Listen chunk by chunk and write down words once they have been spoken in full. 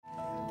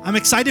I'm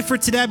excited for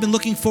today. I've been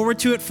looking forward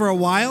to it for a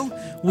while.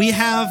 We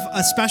have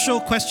a special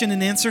question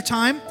and answer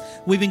time.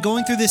 We've been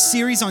going through this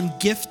series on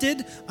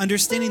gifted,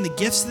 understanding the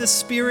gifts of the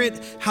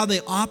Spirit, how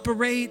they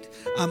operate,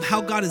 how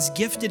God has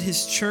gifted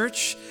His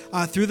church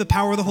through the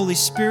power of the Holy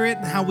Spirit,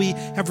 and how we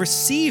have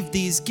received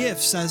these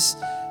gifts as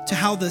to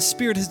how the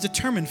Spirit has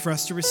determined for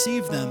us to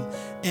receive them.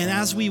 And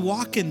as we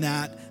walk in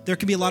that, there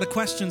can be a lot of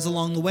questions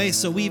along the way.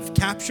 So we've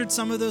captured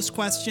some of those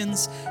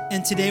questions,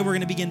 and today we're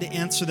going to begin to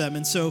answer them.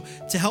 And so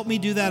to help me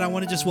do that, I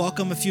want to just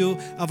welcome a few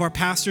of our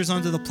pastors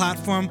onto the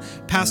platform.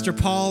 Pastor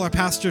Paul, our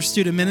pastor of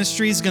student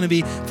ministry, is going to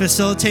be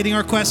facilitating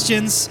our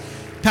questions.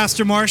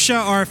 Pastor Marcia,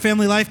 our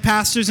family life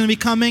pastor, is going to be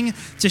coming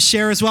to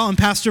share as well. And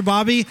Pastor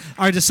Bobby,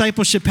 our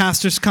discipleship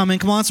pastor, is coming.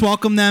 Come on, let's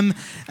welcome them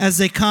as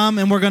they come,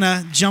 and we're going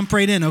to jump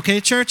right in.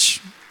 Okay,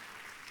 church?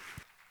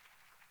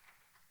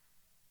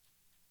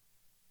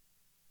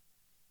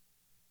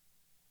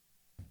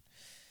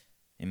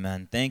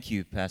 Amen. Thank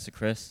you, Pastor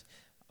Chris.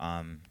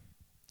 And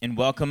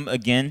welcome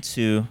again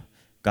to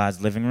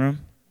God's living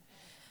room.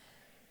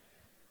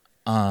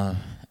 I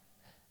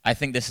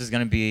think this is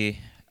going to be,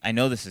 I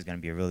know this is going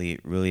to be a really,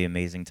 really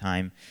amazing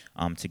time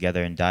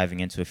together and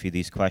diving into a few of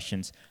these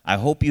questions. I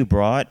hope you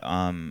brought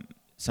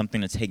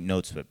something to take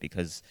notes with,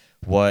 because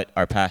what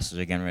our pastors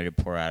are getting ready to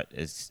pour out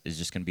is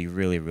just going to be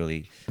really,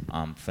 really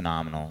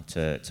phenomenal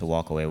to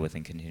walk away with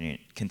and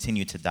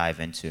continue to dive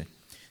into.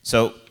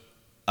 So,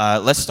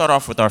 let's start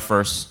off with our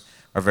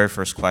very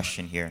first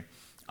question here.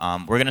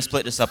 We're going to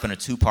split this up into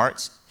two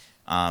parts.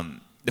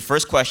 The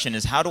first question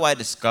is, how do I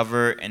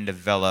discover and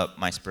develop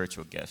my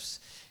spiritual gifts?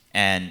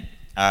 And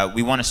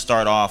we want to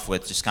start off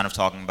with just kind of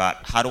talking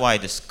about, how do I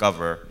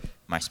discover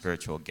my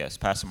spiritual gifts?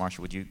 Pastor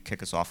Marshall, would you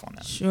kick us off on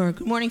that? Sure.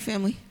 Good morning,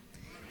 family.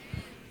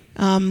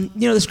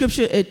 The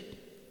scripture, it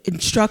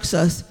instructs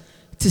us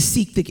to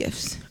seek the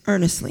gifts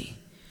earnestly,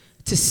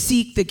 to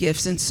seek the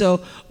gifts. And so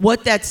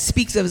what that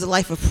speaks of is a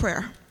life of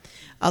prayer.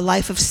 A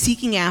life of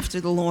seeking after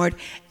the Lord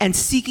and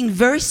seeking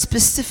very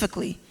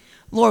specifically,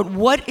 Lord,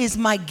 what is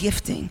my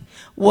gifting?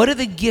 What are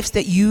the gifts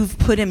that you've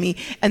put in me?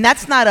 And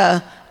that's not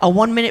a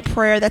 1-minute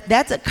prayer.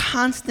 That's a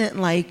constant,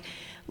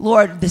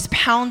 Lord, this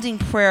pounding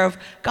prayer of,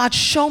 God,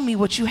 show me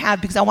what you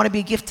have, because I want to be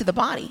a gift to the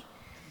body.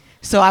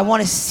 So I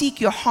want to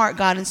seek your heart,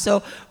 God. And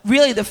so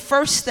really the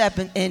first step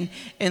in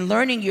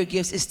learning your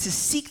gifts is to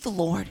seek the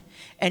Lord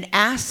and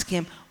ask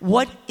him,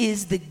 what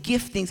is the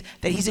giftings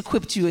that he's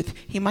equipped you with?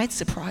 He might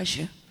surprise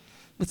you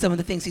with some of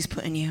the things he's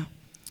put in you.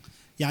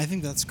 Yeah, I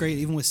think that's great.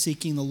 Even with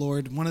seeking the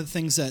Lord, one of the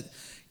things that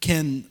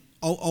can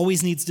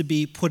always needs to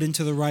be put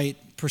into the right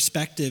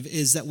perspective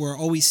is that we're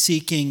always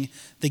seeking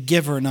the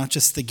giver, not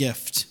just the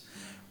gift.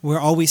 We're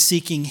always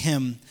seeking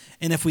him.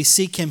 And if we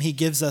seek him, he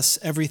gives us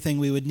everything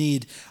we would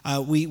need.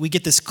 We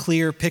get this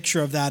clear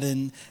picture of that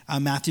in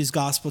Matthew's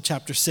Gospel,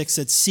 chapter 6. It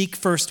says, seek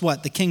first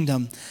what? The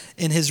kingdom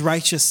and his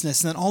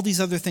righteousness, and then all these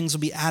other things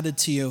will be added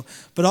to you.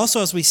 But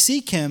also as we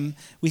seek him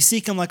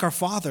like our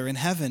Father in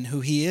heaven,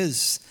 who he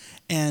is.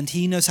 And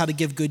he knows how to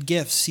give good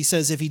gifts. He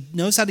says if he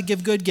knows how to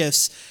give good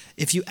gifts,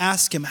 if you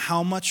ask him,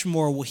 how much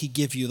more will he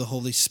give you the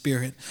Holy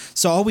Spirit?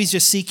 So always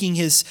just seeking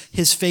his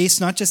face,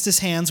 not just his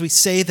hands. We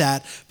say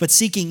that, but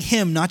seeking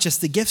him, not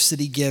just the gifts that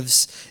he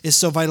gives, is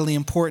so vitally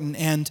important.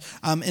 And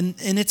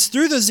it's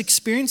through those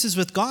experiences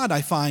with God,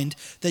 I find,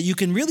 that you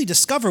can really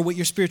discover what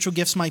your spiritual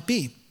gifts might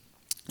be.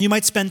 You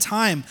might spend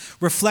time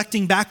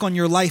reflecting back on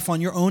your life,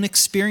 on your own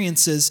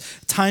experiences,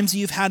 times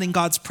you've had in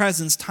God's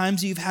presence,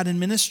 times you've had in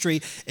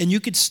ministry, and you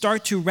could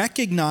start to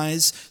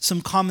recognize some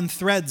common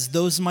threads.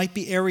 Those might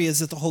be areas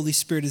that the Holy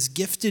Spirit has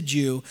gifted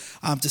you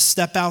to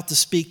step out, to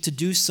speak, to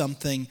do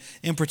something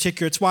in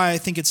particular. It's why I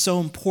think it's so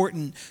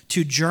important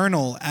to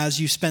journal as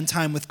you spend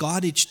time with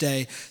God each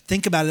day.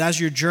 Think about it. As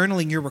you're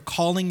journaling, you're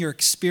recalling your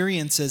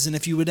experiences, and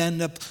if you would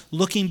end up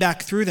looking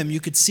back through them,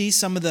 you could see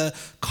some of the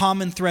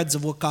common threads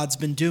of what God's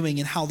been doing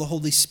and how the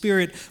Holy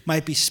Spirit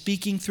might be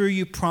speaking through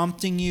you,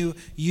 prompting you,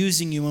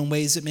 using you in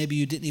ways that maybe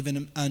you didn't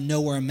even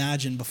know or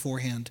imagine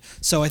beforehand.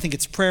 So I think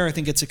it's prayer. I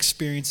think it's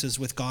experiences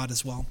with God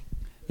as well.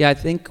 Yeah, I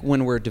think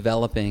when we're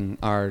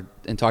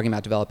talking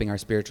about developing our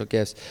spiritual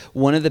gifts,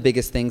 one of the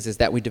biggest things is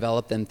that we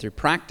develop them through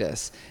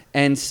practice.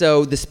 And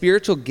so the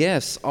spiritual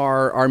gifts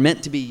are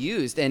meant to be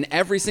used, and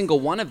every single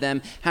one of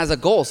them has a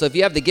goal. So if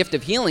you have the gift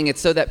of healing,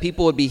 it's so that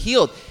people would be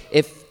healed.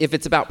 If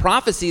it's about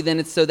prophecy, then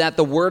it's so that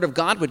the word of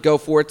God would go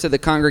forth to the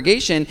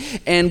congregation.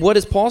 And what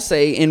does Paul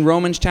say in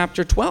Romans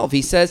chapter 12?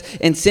 He says,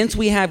 and since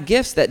we have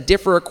gifts that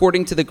differ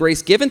according to the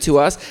grace given to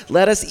us,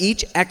 let us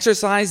each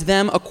exercise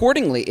them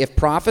accordingly. If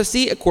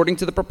prophecy, according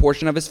to the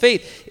proportion of his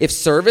faith. If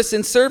service,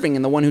 in serving,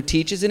 and the one who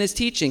teaches in his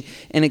teaching,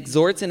 and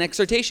exhorts in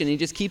exhortation. He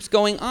just keeps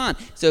going on.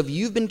 So if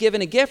you've been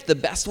given a gift, the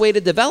best way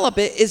to develop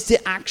it is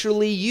to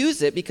actually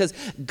use it, because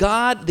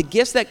the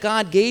gifts that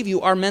God gave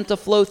you are meant to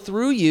flow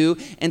through you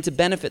and to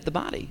benefit the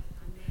body.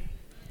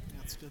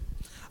 That's good.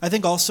 I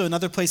think also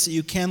another place that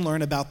you can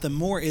learn about them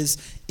more is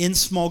in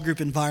small group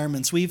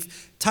environments.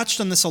 We've touched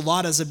on this a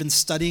lot as I've been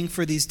studying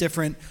for these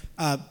different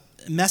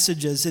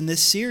messages in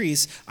this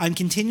series, I'm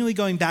continually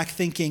going back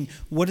thinking,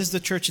 what is the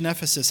church in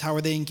Ephesus? How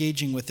are they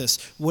engaging with this?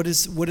 What are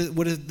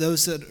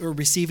those that are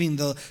receiving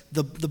the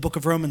book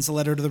of Romans, the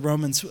letter to the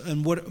Romans,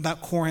 and what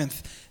about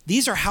Corinth?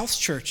 These are house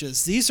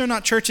churches. These are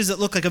not churches that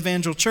look like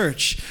Evangel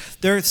Church.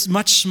 They're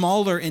much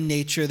smaller in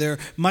nature. They're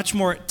much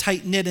more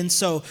tight-knit. And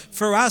so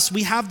for us,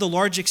 we have the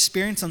large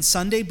experience on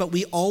Sunday, but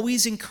we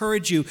always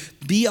encourage you,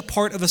 be a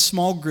part of a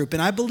small group.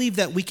 And I believe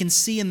that we can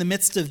see in the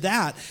midst of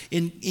that,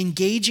 in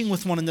engaging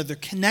with one another,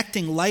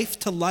 connecting life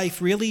to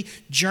life, really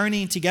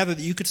journeying together,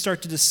 that you could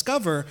start to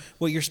discover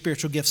what your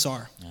spiritual gifts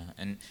are. Yeah,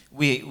 and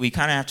we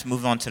kind of have to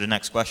move on to the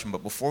next question,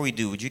 but before we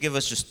do, would you give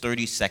us just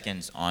 30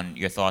 seconds on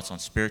your thoughts on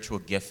spiritual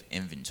gift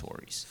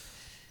inventories?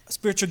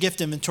 Spiritual gift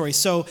inventory.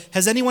 So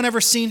has anyone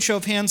ever seen, show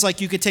of hands, like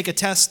you could take a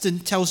test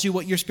and tells you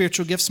what your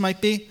spiritual gifts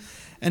might be?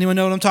 Anyone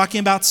know what I'm talking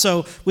about?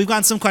 So we've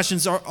gotten some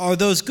questions. Are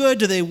those good?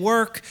 Do they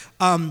work?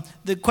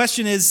 The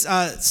question is,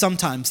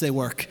 sometimes they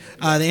work.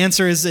 The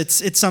answer is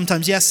it's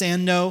sometimes yes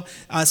and no.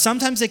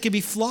 Sometimes they can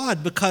be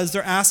flawed because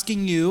they're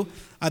asking you,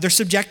 they're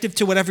subjective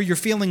to whatever your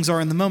feelings are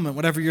in the moment,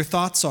 whatever your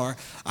thoughts are.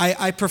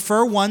 I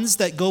prefer ones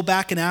that go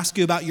back and ask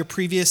you about your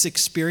previous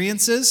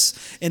experiences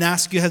and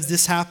ask you, has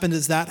this happened,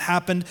 has that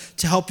happened,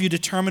 to help you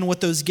determine what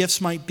those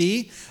gifts might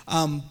be.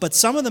 But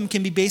some of them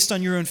can be based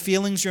on your own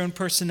feelings, your own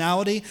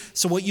personality.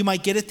 So what you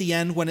might get at the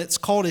end when it's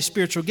called a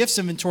spiritual gifts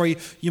inventory,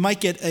 you might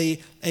get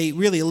a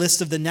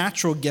list of the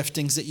natural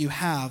giftings that you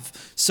have.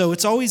 So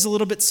it's always a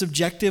little bit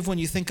subjective when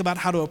you think about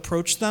how to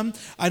approach them.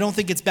 I don't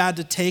think it's bad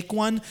to take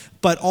one,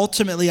 but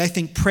ultimately I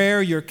think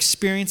prayer, your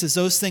experiences,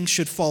 those things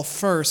should fall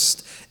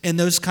first, and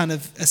those kind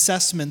of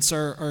assessments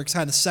are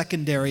kind of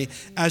secondary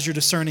as you're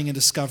discerning and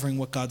discovering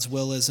what God's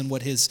will is and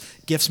what his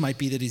gifts might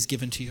be that he's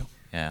given to you.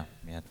 Yeah,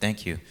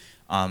 thank you.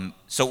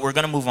 So we're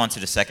going to move on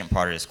to the second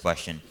part of this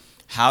question.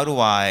 How do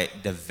I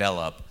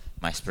develop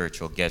my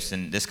spiritual gifts?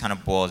 And this kind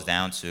of boils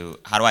down to,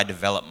 how do I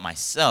develop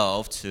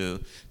myself to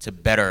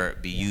better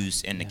be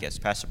used in the gifts?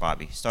 Pastor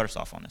Bobby, start us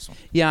off on this one.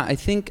 Yeah, I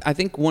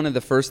think one of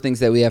the first things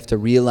that we have to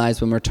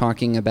realize when we're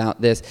talking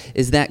about this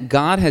is that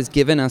God has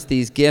given us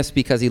these gifts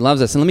because he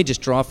loves us. And let me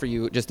just draw for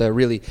you just a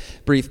really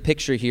brief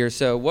picture here.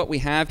 So what we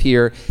have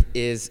here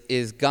is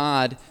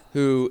God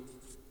who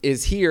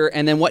is here,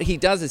 and then what he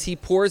does is he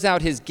pours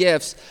out his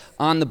gifts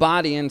on the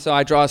body. And so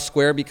I draw a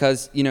square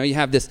because, you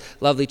have this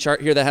lovely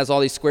chart here that has all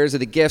these squares of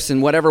the gifts, and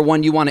whatever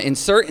one you want to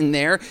insert in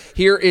there,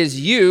 here is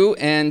you,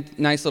 and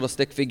nice little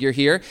stick figure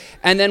here.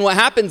 And then what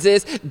happens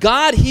is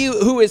God, he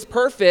who is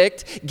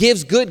perfect,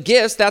 gives good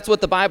gifts. That's what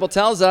the Bible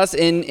tells us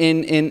in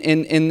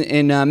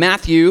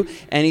Matthew.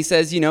 And he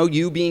says,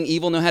 you being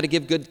evil know how to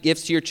give good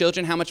gifts to your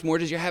children. How much more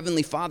does your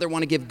heavenly Father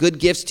want to give good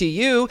gifts to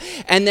you?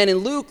 And then in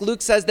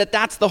Luke says that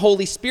that's the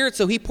Holy Spirit.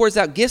 So he pours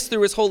out gifts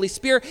through his Holy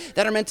Spirit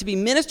that are meant to be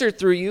ministered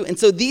through you. And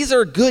so these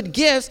are good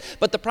gifts,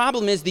 but the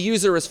problem is the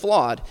user is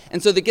flawed.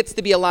 And so there gets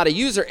to be a lot of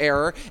user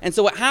error. And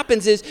so what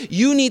happens is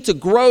you need to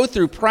grow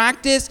through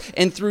practice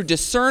and through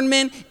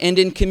discernment and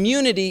in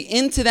community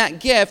into that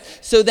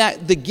gift so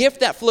that the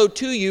gift that flowed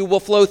to you will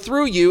flow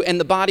through you and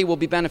the body will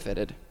be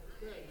benefited.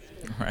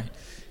 All right.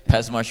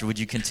 Pastor Marshall, would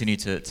you continue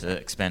to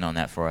expand on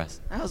that for us?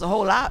 That was a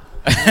whole lot.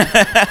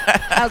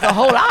 That was a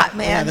whole lot,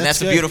 man. Yeah,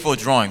 that's a beautiful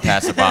drawing,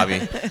 Pastor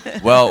Bobby.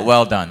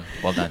 Well done.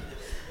 Well done.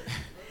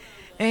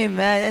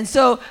 Amen. And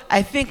so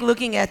I think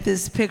looking at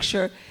this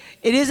picture,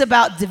 it is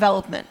about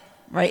development,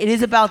 right? It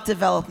is about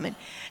development.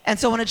 And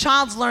so when a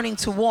child's learning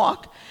to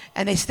walk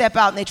and they step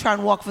out and they try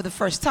and walk for the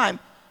first time,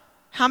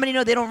 how many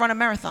know they don't run a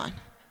marathon?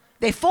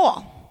 They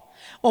fall.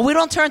 Well, we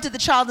don't turn to the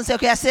child and say,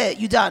 okay, that's it,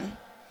 you're done.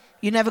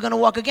 You're never going to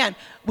walk again.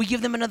 We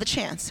give them another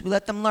chance. We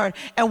let them learn.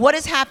 And what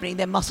is happening?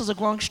 Their muscles are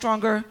growing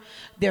stronger.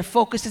 Their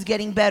focus is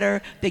getting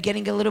better. They're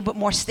getting a little bit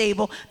more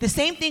stable. The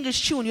same thing is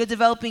true when you're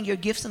developing your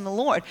gifts in the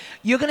Lord.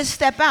 You're going to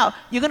step out.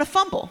 You're going to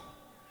fumble.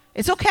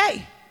 It's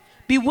okay.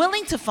 Be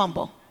willing to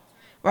fumble,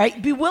 right?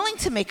 Be willing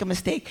to make a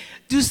mistake.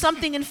 Do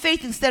something in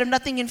faith instead of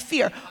nothing in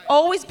fear.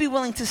 Always be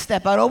willing to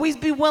step out. Always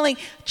be willing,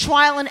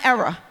 trial and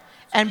error.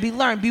 And be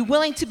learned. Be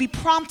willing to be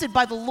prompted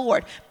by the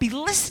Lord. Be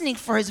listening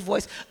for his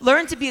voice.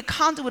 Learn to be a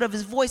conduit of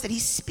his voice, that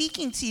he's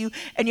speaking to you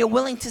and you're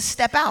willing to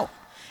step out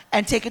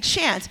and take a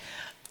chance.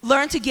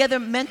 Learn to gather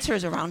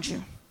mentors around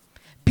you.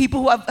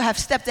 People who have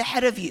stepped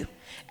ahead of you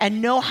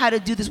and know how to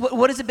do this.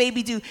 What does a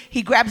baby do?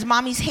 He grabs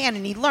mommy's hand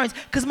and he learns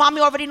because mommy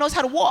already knows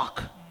how to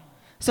walk.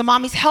 So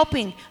mommy's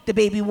helping the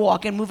baby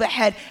walk and move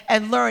ahead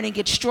and learn and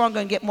get stronger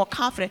and get more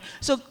confident.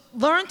 So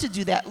learn to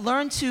do that.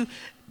 Learn to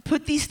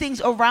put these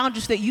things around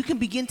you so that you can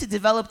begin to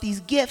develop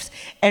these gifts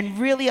and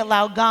really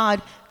allow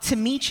God to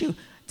meet you.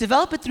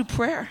 Develop it through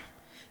prayer.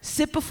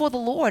 Sit before the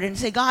Lord and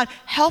say, God,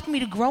 help me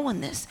to grow in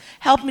this.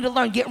 Help me to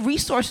learn. Get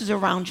resources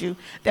around you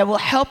that will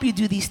help you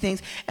do these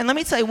things. And let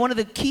me tell you, one of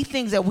the key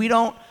things that we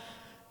don't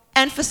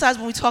emphasize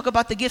when we talk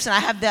about the gifts, and I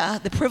have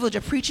the privilege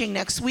of preaching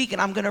next week,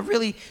 and I'm going to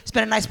really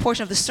spend a nice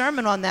portion of the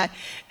sermon on that,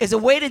 is a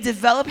way to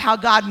develop how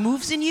God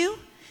moves in you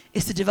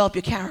is to develop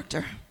your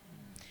character.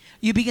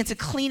 You begin to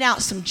clean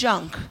out some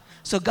junk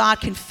so God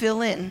can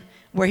fill in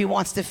where he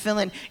wants to fill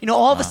in.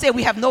 All of us say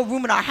we have no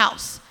room in our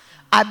house.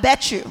 I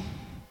bet you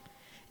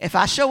If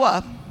I show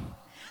up,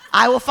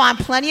 I will find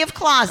plenty of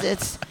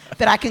closets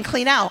that I can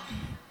clean out.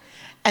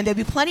 And there'll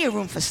be plenty of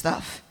room for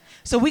stuff.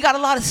 So we got a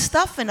lot of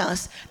stuff in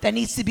us that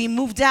needs to be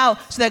moved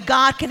out so that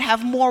God can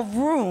have more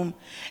room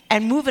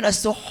and move in us.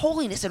 So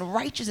holiness and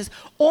righteousness,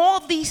 all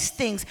these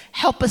things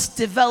help us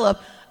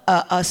develop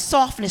a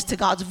softness to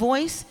God's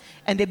voice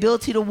and the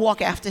ability to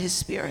walk after his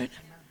spirit.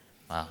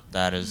 Wow,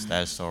 that is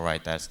so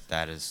right.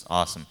 That is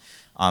awesome.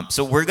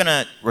 So we're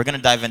gonna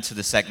dive into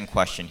the second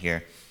question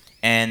here,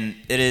 and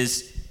it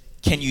is: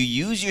 can you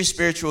use your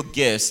spiritual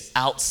gifts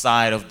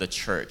outside of the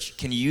church?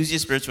 Can you use your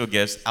spiritual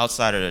gifts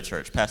outside of the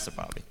church, Pastor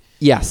Bobby?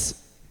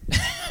 Yes.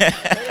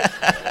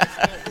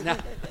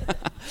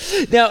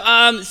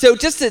 Now, so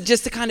just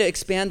to kind of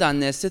expand on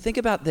this, so think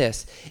about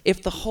this.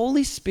 If the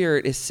Holy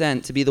Spirit is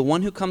sent to be the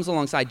one who comes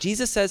alongside,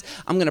 Jesus says,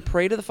 I'm going to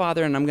pray to the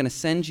Father and I'm going to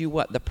send you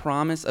what? The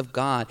promise of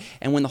God.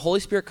 And when the Holy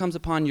Spirit comes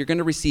upon you, you're going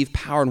to receive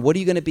power. And what are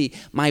you going to be?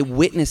 My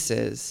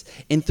witnesses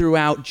in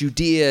throughout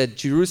Judea,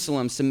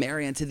 Jerusalem,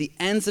 Samaria, and to the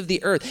ends of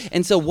the earth.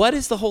 And so what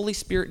is the Holy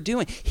Spirit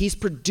doing? He's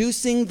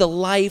producing the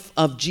life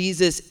of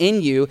Jesus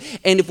in you.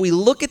 And if we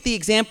look at the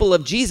example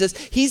of Jesus,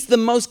 he's the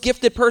most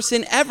gifted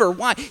person ever.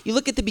 Why? You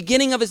look at the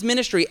beginning of his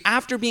ministry.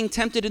 After being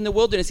tempted in the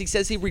wilderness, he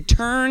says he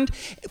returned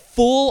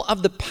full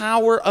of the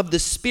power of the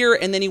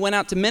Spirit, and then he went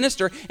out to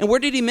minister. And where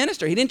did he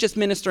minister? He didn't just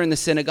minister in the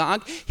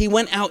synagogue. He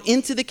went out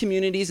into the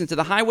communities, into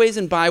the highways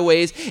and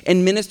byways,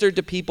 and ministered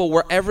to people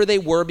wherever they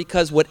were,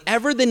 because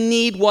whatever the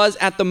need was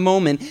at the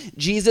moment,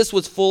 Jesus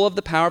was full of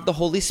the power of the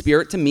Holy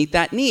Spirit to meet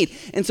that need.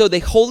 And so the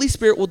Holy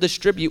Spirit will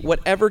distribute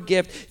whatever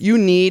gift you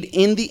need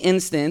in the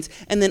instance.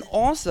 And then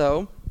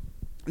also,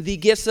 the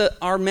gifts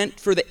are meant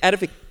for the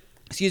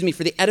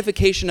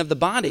edification of the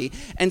body.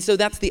 And so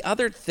that's the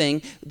other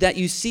thing, that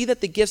you see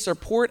that the gifts are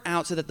poured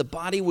out so that the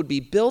body would be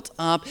built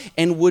up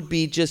and would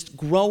be just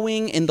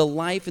growing in the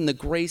life and the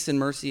grace and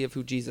mercy of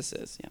who Jesus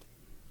is. Yeah.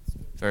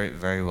 Very,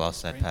 very well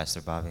said,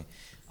 Pastor Bobby.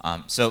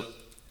 So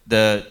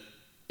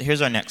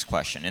here's our next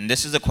question. And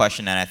this is a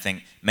question that I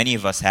think many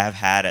of us have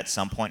had at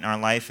some point in our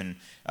life, and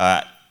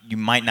you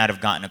might not have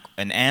gotten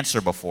an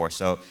answer before.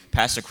 So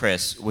Pastor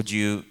Chris, would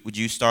you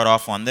start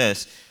off on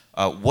this?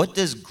 What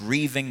does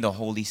grieving the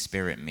Holy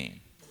Spirit mean?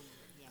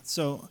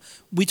 So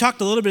we talked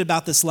a little bit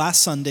about this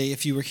last Sunday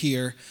if you were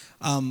here,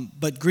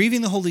 but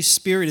grieving the Holy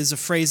Spirit is a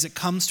phrase that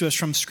comes to us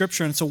from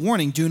Scripture, and it's a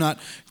warning. Do not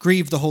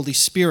grieve the Holy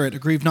Spirit, or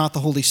grieve not the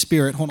Holy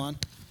Spirit. Hold on.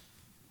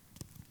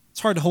 It's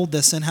hard to hold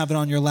this and have it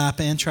on your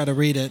lap and try to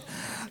read it.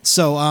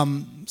 So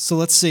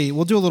let's see.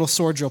 We'll do a little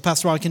sword drill.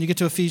 Pastor Rod, can you get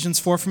to Ephesians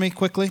 4 for me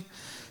quickly?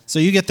 So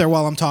you get there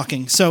while I'm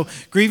talking. So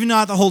grieving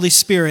not the Holy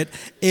Spirit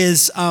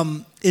is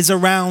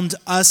around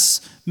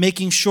us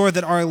making sure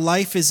that our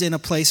life is in a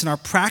place and our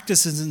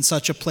practice is in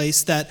such a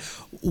place that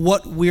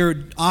what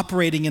we're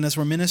operating in as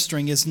we're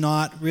ministering is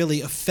not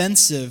really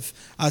offensive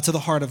to the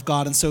heart of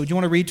God. And so do you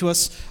want to read to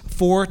us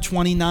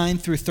 4:29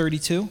 through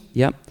 32?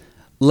 Yep.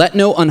 Let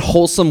no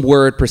unwholesome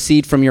word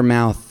proceed from your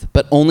mouth,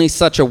 but only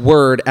such a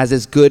word as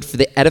is good for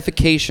the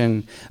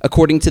edification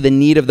according to the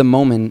need of the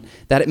moment,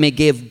 that it may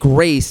give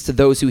grace to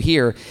those who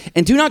hear.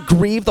 And do not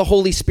grieve the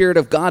Holy Spirit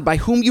of God, by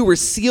whom you were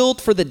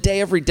sealed for the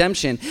day of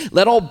redemption.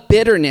 Let all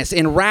bitterness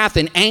and wrath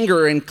and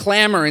anger and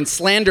clamor and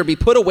slander be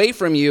put away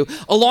from you,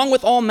 along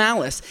with all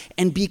malice,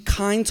 and be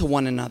kind to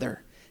one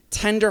another,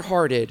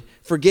 tender-hearted,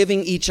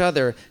 forgiving each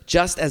other,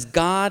 just as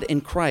God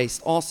in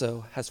Christ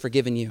also has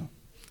forgiven you.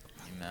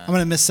 I'm going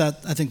to miss that,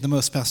 I think, the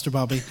most, Pastor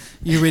Bobby.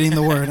 You reading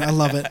the word. I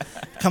love it.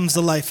 Comes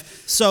to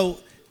life. So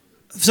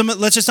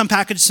let's just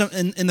unpackage some.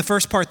 In the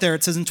first part there,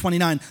 it says in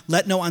 29,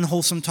 let no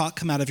unwholesome talk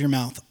come out of your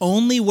mouth.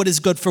 Only what is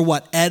good for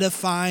what?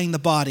 Edifying the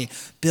body,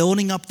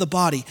 building up the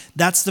body.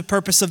 That's the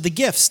purpose of the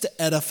gifts,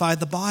 to edify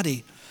the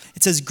body.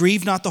 It says,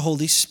 grieve not the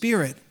Holy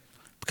Spirit,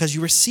 because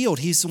you were sealed.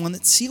 He's the one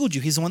that sealed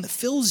you. He's the one that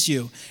fills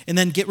you. And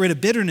then get rid of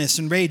bitterness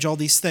and rage, all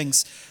these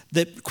things.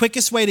 The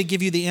quickest way to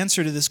give you the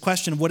answer to this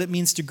question of what it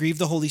means to grieve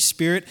the Holy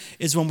Spirit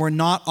is when we're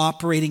not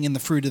operating in the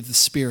fruit of the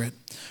Spirit.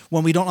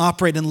 When we don't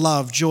operate in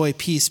love, joy,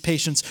 peace,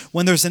 patience.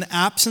 When there's an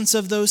absence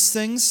of those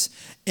things,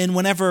 and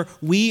whenever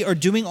we are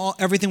doing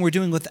everything we're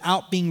doing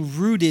without being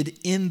rooted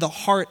in the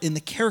heart, in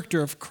the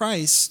character of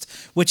Christ,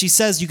 which he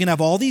says you can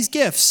have all these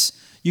gifts,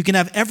 you can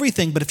have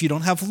everything, but if you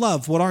don't have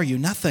love, what are you?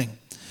 Nothing.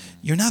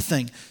 You're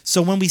nothing.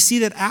 So when we see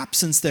that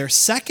absence there,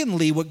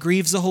 secondly, what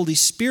grieves the Holy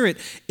Spirit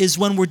is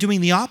when we're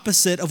doing the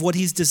opposite of what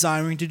he's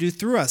desiring to do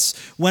through us.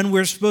 When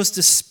we're supposed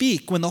to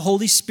speak, when the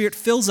Holy Spirit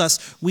fills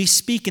us, we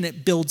speak and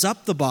it builds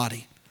up the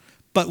body.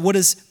 But what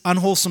does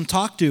unwholesome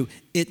talk do?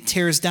 It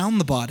tears down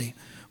the body.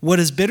 What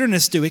does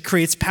bitterness do? It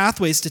creates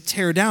pathways to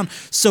tear down.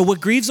 So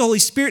what grieves the Holy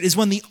Spirit is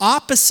when the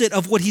opposite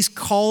of what he's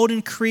called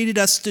and created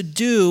us to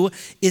do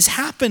is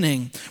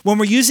happening. When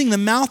we're using the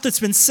mouth that's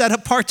been set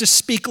apart to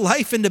speak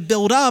life and to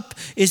build up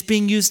is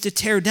being used to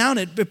tear down.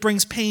 It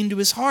brings pain to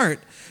his heart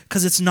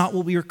because it's not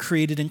what we were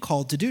created and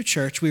called to do,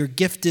 church. We were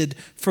gifted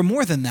for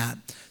more than that.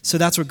 So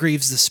that's what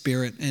grieves the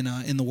Spirit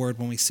in the Word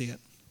when we see it.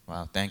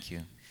 Wow, thank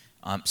you.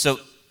 So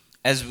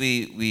As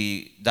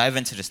we dive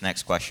into this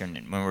next question,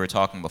 and when we were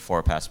talking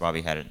before, Pastor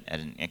Bobby had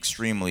an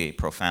extremely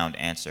profound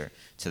answer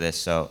to this.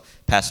 So,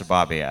 Pastor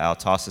Bobby, I'll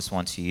toss this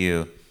one to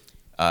you.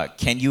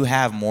 Can you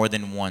have more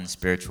than one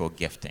spiritual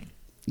gifting?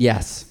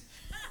 Yes.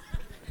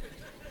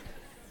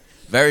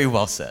 Very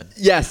well said.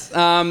 Yes.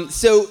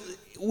 So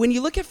when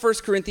you look at 1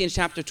 Corinthians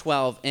chapter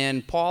 12,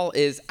 and Paul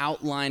is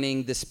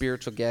outlining the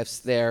spiritual gifts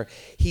there,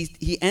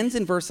 he ends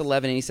in verse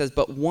 11, and he says,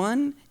 "But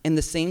one and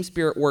the same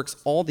Spirit works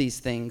all these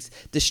things,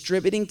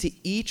 distributing to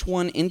each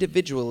one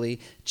individually,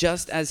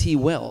 just as he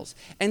wills."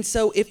 And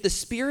so if the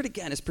Spirit,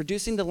 again, is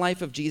producing the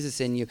life of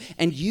Jesus in you,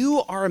 and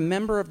you are a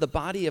member of the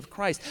body of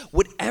Christ,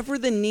 whatever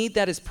the need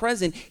that is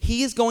present,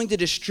 he is going to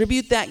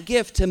distribute that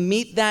gift to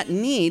meet that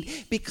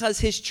need, because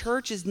his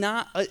church is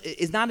not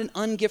an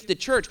ungifted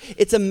church.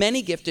 It's a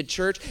many-gifted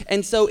church.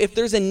 And so if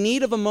there's a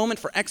need of a moment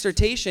for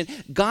exhortation,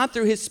 God,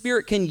 through his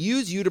Spirit, can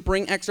use you to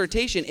bring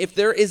exhortation. If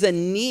there is a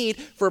need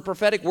for a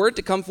prophetic word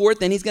to come forth,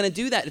 then he's going to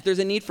do that. If there's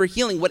a need for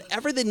healing,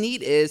 whatever the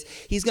need is,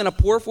 he's going to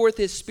pour forth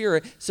his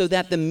Spirit so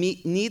that the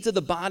needs of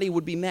the body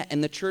would be met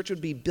and the church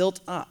would be built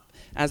up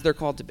as they're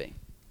called to be.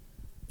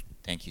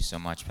 Thank you so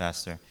much,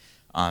 Pastor.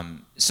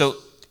 So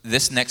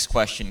this next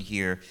question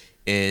here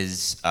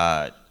is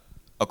a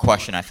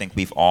question I think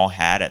we've all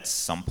had at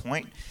some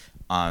point.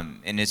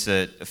 And it's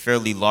a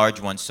fairly large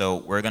one, so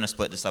we're going to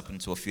split this up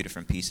into a few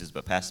different pieces.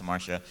 But Pastor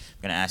Marcia,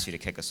 I'm going to ask you to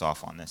kick us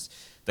off on this.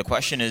 The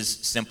question is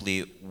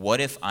simply,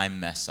 what if I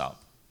mess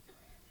up?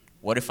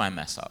 What if I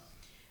mess up?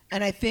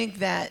 And I think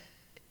that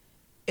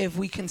if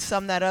we can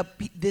sum that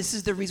up, this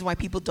is the reason why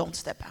people don't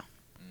step out,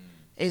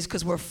 is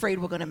because we're afraid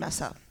we're going to mess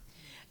up.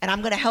 And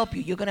I'm going to help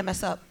you. You're going to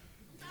mess up.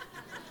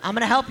 I'm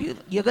going to help you.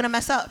 You're going to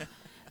mess up.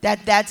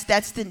 That's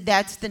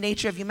the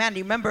nature of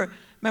humanity. Remember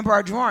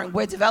our drawing.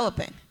 We're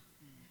developing,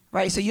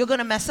 right? So you're going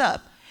to mess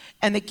up.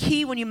 And the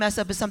key when you mess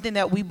up is something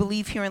that we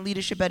believe here in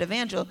leadership at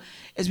Evangel,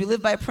 is we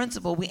live by a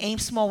principle. We aim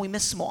small, we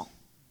miss small,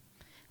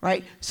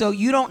 right? So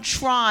you don't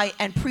try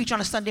and preach on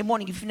a Sunday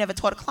morning if you've never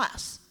taught a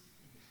class.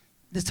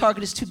 The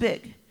target is too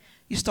big.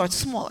 You start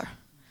smaller.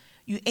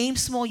 You aim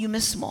small, you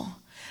miss small.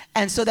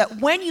 And so that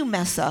when you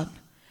mess up,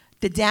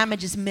 the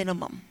damage is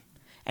minimum.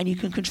 And you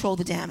can control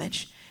the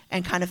damage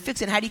and kind of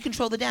fix it. And how do you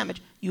control the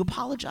damage? You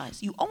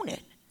apologize. You own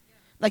it.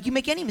 Like you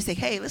make any mistake.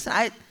 Hey, listen,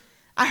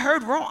 I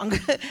heard wrong.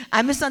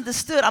 I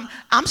misunderstood.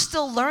 I'm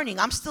still learning.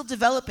 I'm still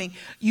developing.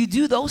 You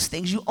do those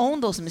things. You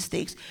own those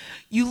mistakes.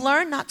 You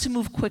learn not to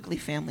move quickly,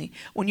 family.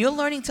 When you're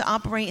learning to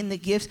operate in the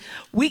gifts,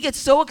 we get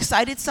so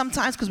excited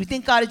sometimes because we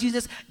think God is using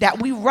us that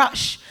we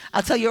rush.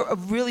 I'll tell you a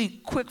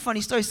really quick,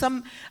 funny story.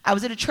 I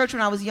was at a church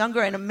when I was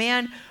younger, and a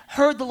man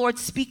heard the Lord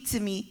speak to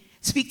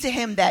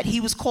him that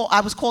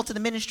I was called to the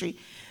ministry.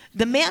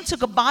 The man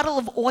took a bottle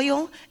of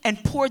oil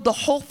and poured the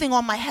whole thing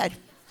on my head.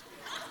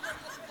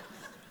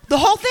 The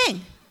whole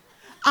thing.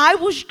 I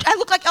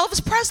looked like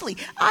Elvis Presley.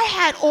 I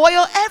had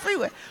oil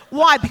everywhere.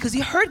 Why? Because he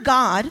heard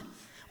God.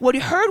 What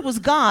he heard was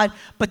God,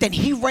 but then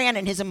he ran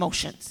in his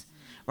emotions,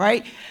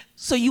 right?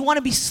 So you want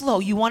to be slow.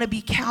 You want to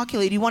be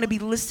calculated. You want to be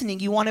listening.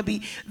 You want to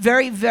be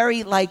very,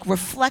 very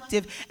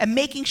reflective and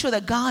making sure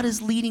that God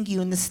is leading you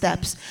in the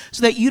steps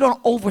so that you don't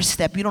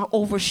overstep. You don't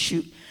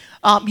overshoot.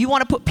 You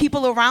want to put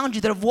people around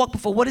you that have walked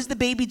before. What does the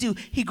baby do?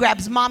 He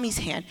grabs mommy's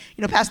hand.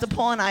 Pastor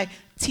Paul and I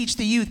teach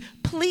the youth,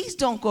 please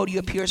don't go to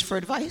your peers for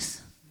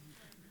advice.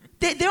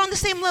 They're on the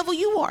same level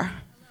you are.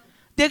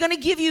 They're going to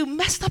give you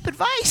messed up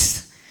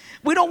advice.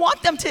 We don't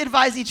want them to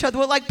advise each other.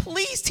 We're like,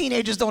 please,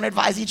 teenagers, don't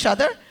advise each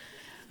other.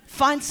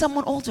 Find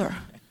someone older.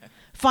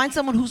 Find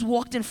someone who's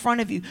walked in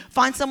front of you.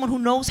 Find someone who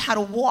knows how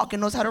to walk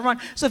and knows how to run.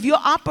 So if you're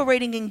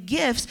operating in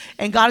gifts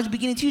and God is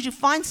beginning to use you,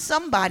 find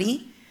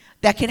somebody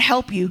that can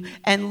help you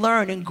and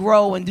learn and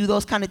grow and do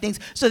those kind of things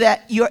so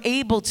that you're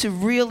able to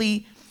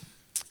really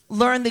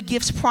learn the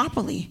gifts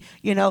properly.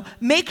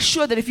 Make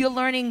sure that if you're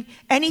learning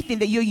anything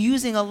that you're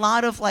using a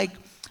lot of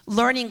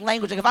learning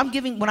language.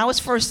 When I was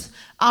first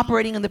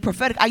operating in the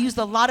prophetic, I used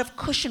a lot of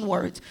cushion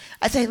words.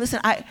 I say,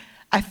 listen,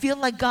 I feel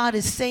like God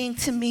is saying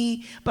to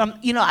me, but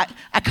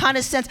I kind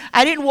of sense,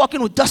 I didn't walk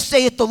in with, thus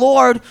saith the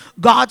Lord,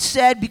 God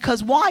said,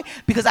 because why?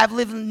 Because I've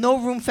lived in no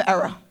room for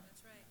error.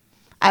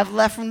 I've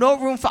left no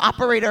room for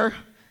operator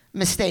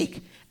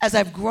mistake. As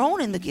I've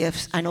grown in the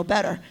gifts, I know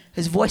better.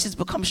 His voice has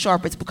become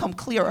sharper. It's become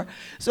clearer.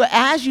 So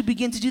as you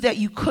begin to do that,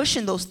 you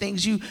cushion those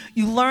things. You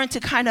learn to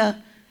kind of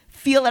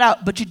feel it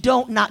out, but you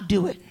don't not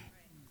do it.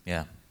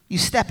 Yeah. You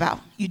step out.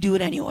 You do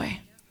it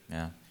anyway.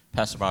 Yeah.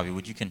 Pastor Bobby,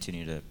 would you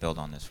continue to build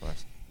on this for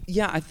us?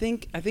 Yeah, I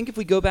think if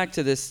we go back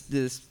to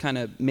this kind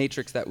of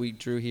matrix that we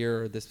drew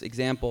here, or this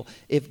example,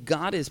 if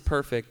God is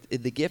perfect,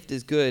 if the gift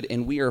is good,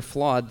 and we are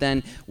flawed,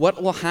 then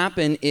what will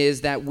happen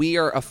is that we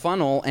are a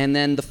funnel, and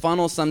then the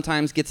funnel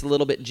sometimes gets a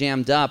little bit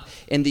jammed up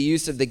in the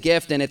use of the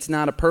gift, and it's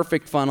not a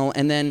perfect funnel,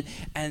 and then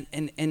and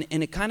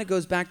it kind of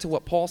goes back to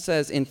what Paul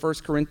says in 1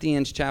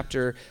 Corinthians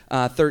chapter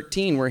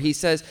 13, where he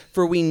says,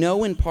 "For we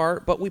know in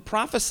part, but we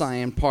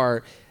prophesy in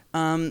part."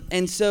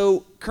 And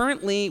so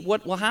currently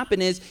what will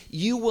happen is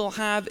you will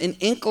have an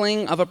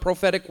inkling of a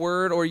prophetic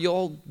word, or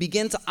you'll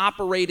begin to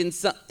operate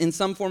in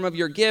some form of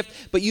your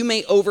gift, but you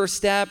may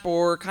overstep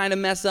or kind of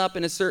mess up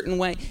in a certain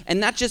way. And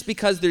not just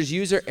because there's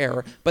user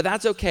error, but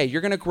that's okay.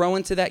 You're going to grow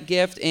into that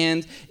gift,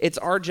 and it's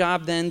our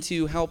job then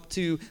to help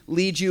to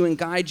lead you and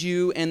guide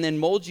you and then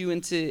mold you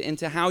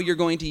into how you're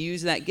going to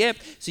use that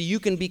gift so you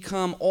can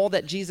become all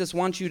that Jesus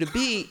wants you to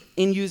be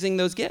in using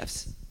those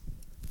gifts.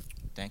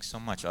 Thanks so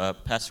much.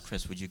 Pastor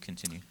Chris, would you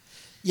continue?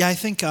 Yeah, I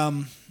think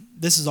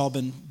this has all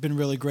been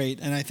really great,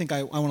 and I think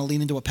I want to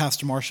lean into what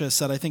Pastor Marcia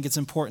said. I think it's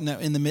important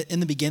that in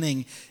the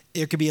beginning,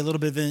 there could be a little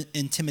bit of an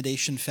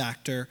intimidation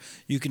factor.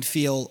 You can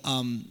feel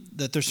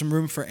that there's some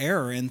room for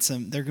error, and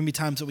there can be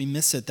times that we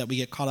miss it, that we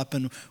get caught up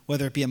in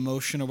whether it be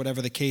emotion or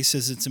whatever the case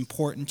is. It's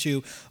important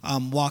to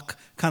walk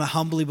kind of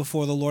humbly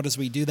before the Lord as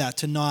we do that,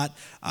 to not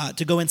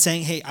to go in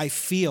saying, "Hey, I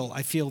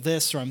feel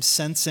this," or "I'm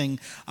sensing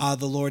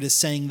the Lord is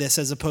saying this,"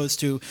 as opposed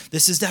to,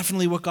 "This is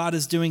definitely what God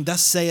is doing.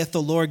 Thus saith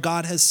the Lord.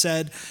 God has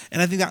said."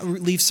 And I think that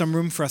leaves some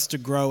room for us to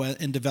grow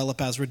and develop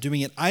as we're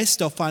doing it. I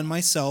still find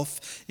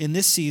myself in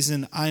this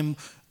season, I'm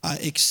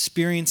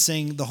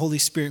experiencing the Holy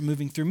Spirit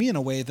moving through me in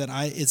a way that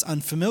is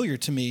unfamiliar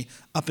to me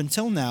up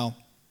until now.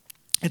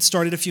 It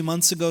started a few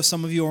months ago.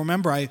 Some of you will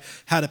remember I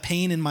had a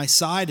pain in my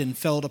side and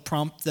felt a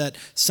prompt that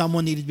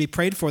someone needed to be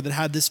prayed for that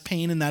had this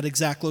pain in that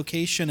exact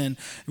location. And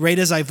right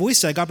as I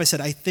voiced it, I got up, I said,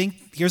 "I think,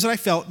 here's what I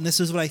felt, and this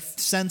is what I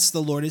sense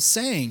the Lord is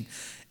saying."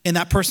 And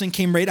that person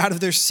came right out of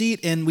their seat,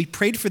 and we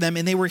prayed for them,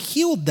 and they were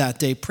healed that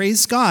day.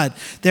 Praise God.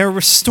 They were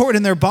restored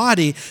in their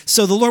body.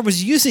 So the Lord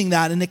was using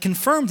that, and it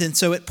confirmed. And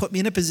so it put me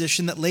in a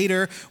position that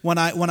later, when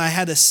I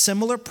had a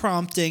similar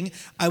prompting,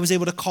 I was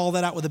able to call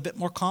that out with a bit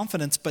more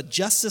confidence. But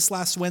just this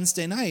last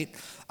Wednesday night,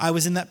 I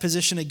was in that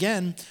position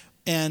again,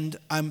 and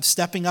I'm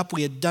stepping up.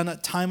 We had done a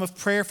time of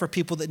prayer for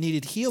people that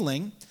needed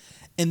healing.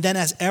 And then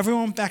as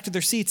everyone went back to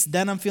their seats,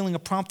 then I'm feeling a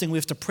prompting. We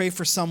have to pray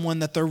for someone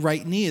that their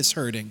right knee is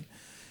hurting.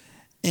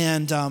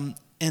 And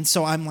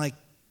so I'm like,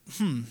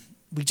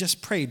 we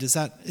just prayed. Does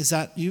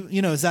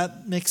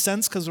that make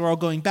sense? Because we're all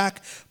going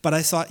back. But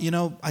I thought,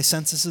 I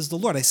sense this is the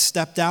Lord. I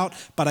stepped out,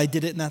 but I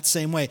did it in that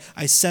same way.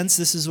 I sense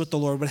this is what the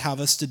Lord would have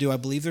us to do. I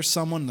believe there's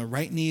someone in the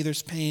right knee,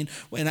 there's pain.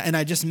 And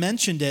I just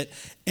mentioned it.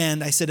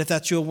 And I said, if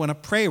that's you, I want to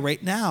pray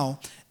right now.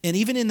 And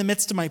even in the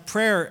midst of my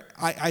prayer,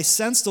 I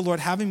sensed the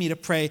Lord having me to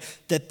pray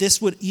that this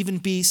would even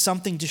be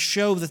something to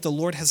show that the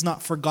Lord has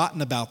not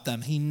forgotten about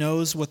them. He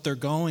knows what they're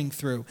going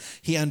through.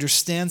 He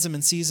understands them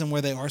and sees them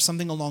where they are,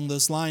 something along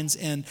those lines.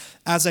 And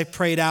as I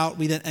prayed out,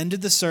 we then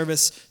ended the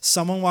service.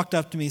 Someone walked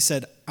up to me and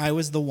said, I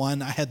was the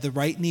one. I had the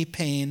right knee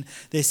pain.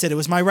 They said it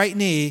was my right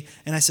knee.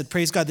 And I said,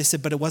 praise God. They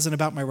said, but it wasn't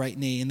about my right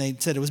knee. And they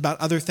said it was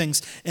about other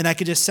things. And I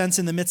could just sense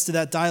in the midst of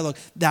that dialogue,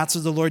 that's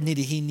what the Lord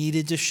needed. He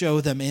needed to show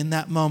them in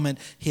that moment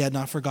he had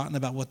not forgotten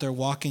about what they're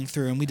walking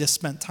through. And we just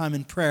spent time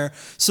in prayer.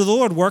 So the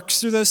Lord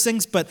works through those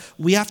things, but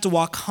we have to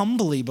walk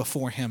humbly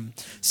before him.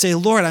 Say,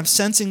 Lord, I'm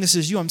sensing this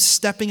is you. I'm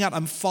stepping out.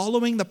 I'm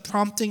following the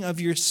prompting of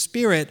your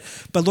Spirit.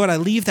 But Lord, I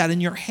leave that in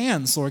your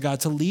hands, Lord God,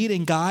 to lead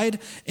and guide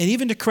and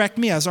even to correct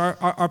me as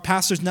our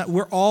pastors.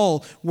 We're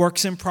all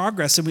works in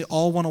progress, and we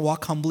all want to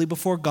walk humbly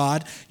before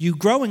God. You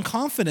grow in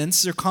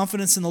confidence, your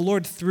confidence in the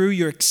Lord through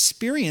your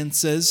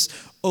experiences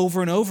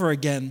over and over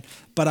again.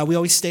 But we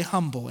always stay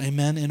humble,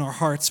 amen, in our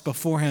hearts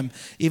before him,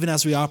 even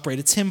as we operate.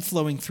 It's him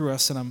flowing through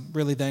us, and I'm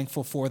really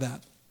thankful for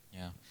that.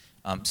 Yeah.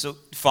 So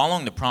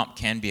following the prompt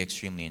can be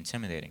extremely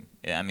intimidating.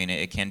 I mean,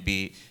 it can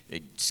be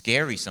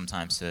scary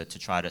sometimes to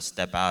try to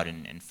step out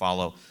and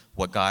follow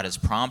what God is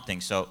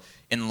prompting. So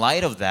in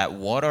light of that,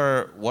 what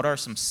are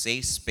some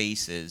safe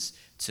spaces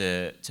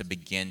to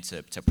begin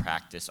to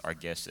practice our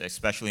gifts,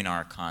 especially in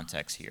our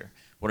context here?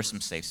 What are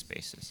some safe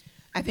spaces?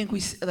 I think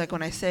like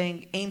when I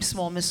say aim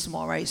small, miss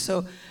small, right?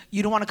 So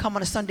you don't want to come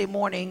on a Sunday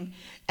morning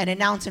and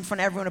announce in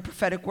front of everyone a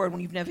prophetic word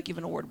when you've never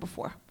given a word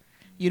before.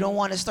 You don't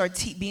want to start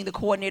being the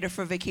coordinator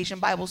for Vacation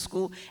Bible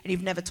School and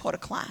you've never taught a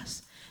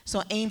class.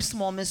 So aim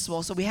small, miss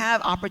small. So we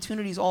have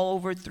opportunities all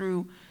over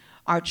through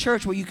our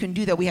church where you can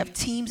do that. We have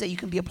teams that you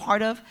can be a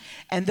part of,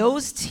 and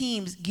those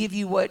teams give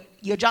you what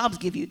your jobs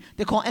give you.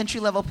 They're called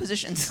entry-level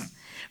positions,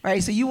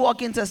 right? So you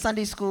walk into a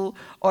Sunday school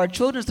or a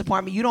children's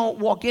department, you don't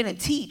walk in and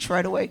teach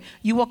right away.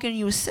 You walk in and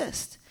you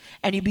assist,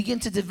 and you begin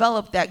to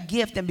develop that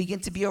gift and begin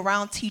to be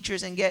around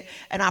teachers and get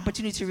an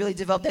opportunity to really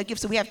develop that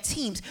gift. So we have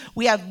teams.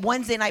 We have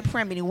Wednesday night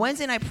prayer meeting.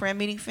 Wednesday night prayer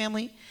meeting,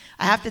 family,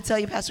 I have to tell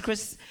you, Pastor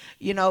Chris,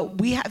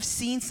 we have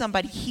seen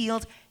somebody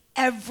healed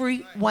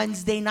every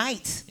Wednesday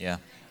night. Yeah.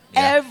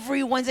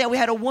 Every Wednesday, we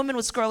had a woman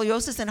with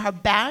scoliosis in her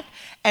back,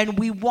 and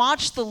we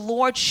watched the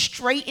Lord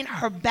straighten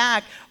her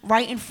back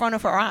right in front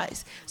of her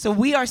eyes. So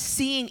we are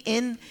seeing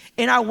in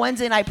our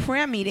Wednesday night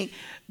prayer meeting,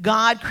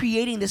 God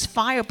creating this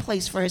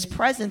fireplace for his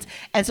presence.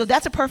 And so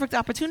that's a perfect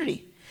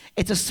opportunity.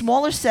 It's a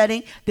smaller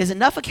setting. There's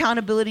enough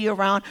accountability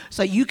around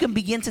so you can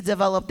begin to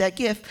develop that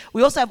gift.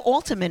 We also have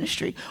altar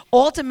ministry.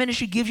 Altar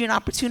ministry gives you an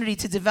opportunity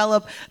to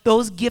develop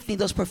those giftings,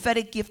 those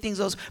prophetic giftings,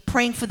 those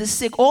praying for the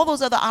sick, all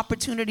those other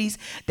opportunities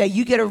that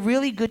you get a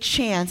really good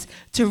chance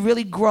to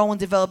really grow and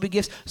develop your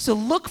gifts. So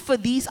look for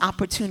these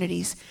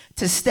opportunities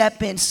to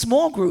step in.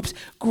 Small groups,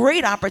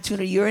 great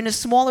opportunity. You're in a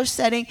smaller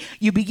setting.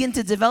 You begin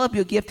to develop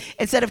your gift.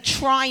 Instead of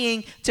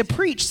trying to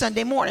preach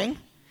Sunday morning,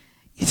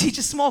 you teach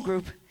a small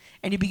group.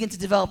 And you begin to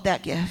develop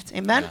that gift.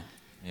 Amen?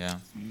 Yeah.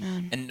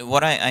 Amen. And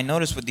what I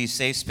noticed with these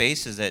safe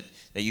spaces that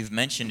you've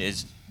mentioned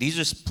is these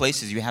are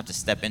places you have to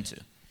step into.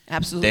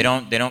 Absolutely.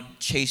 They don't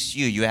chase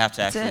you. You have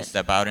to actually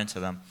step out into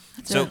them.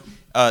 That's so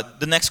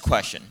the next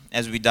question,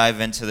 as we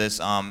dive into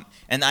this, and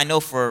I know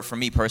for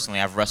me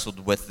personally, I've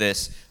wrestled with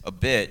this a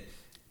bit.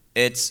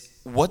 It's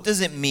what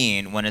does it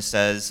mean when it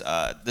says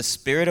the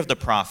spirit of the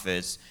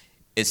prophets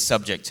is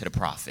subject to the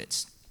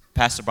prophets?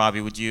 Pastor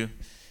Bobby, would you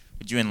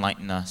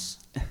enlighten us?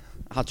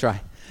 I'll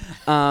try.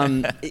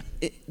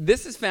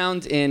 This is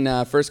found in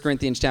 1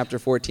 Corinthians chapter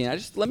 14.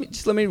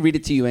 Let me read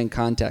it to you in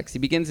context. He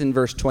begins in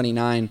verse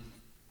 29.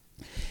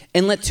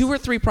 And let 2 or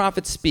 3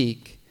 prophets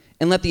speak,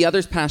 and let the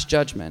others pass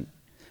judgment.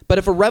 But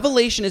if a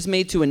revelation is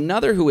made to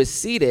another who is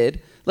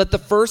seated, let the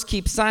first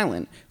keep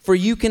silent. For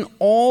you can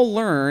all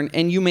learn,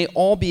 and you may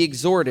all be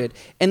exhorted.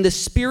 And the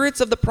spirits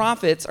of the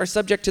prophets are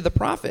subject to the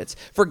prophets.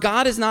 For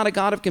God is not a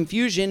God of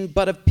confusion,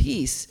 but of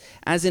peace,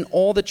 as in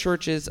all the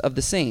churches of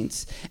the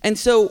saints. And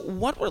so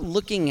what we're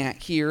looking at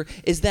here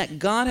is that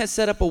God has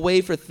set up a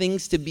way for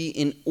things to be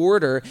in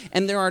order.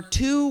 And there are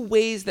 2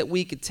 ways that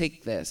we could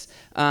take this.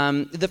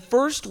 The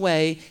first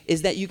way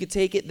is that you could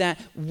take it that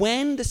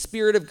when the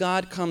Spirit of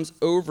God comes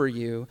over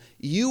you,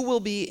 you will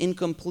be in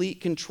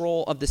complete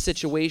control of the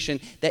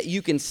situation, that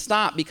you can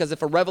stop, because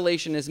if a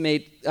revelation is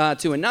made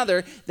to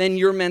another, then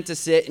you're meant to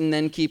sit and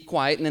then keep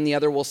quiet, and then the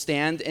other will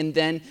stand, and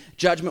then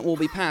judgment will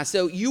be passed.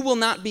 So you will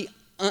not be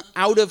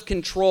out of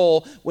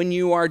control when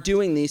you are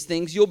doing these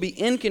things. You'll be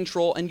in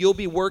control, and you'll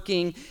be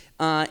working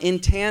in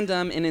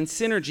tandem and in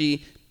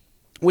synergy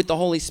with the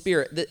Holy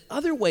Spirit. The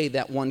other way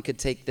that one could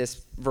take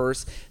this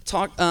verse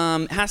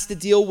has to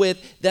deal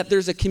with that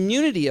there's a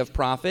community of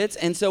prophets,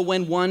 and so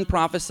when one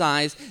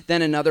prophesies,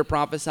 then another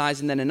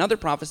prophesies, and then another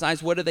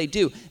prophesies, what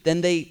do?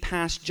 Then they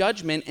pass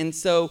judgment, and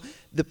so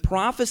the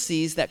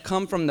prophecies that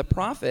come from the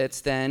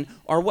prophets then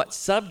are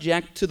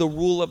subject to the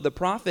rule of the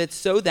prophets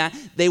so that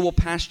they will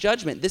pass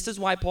judgment. This is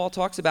why Paul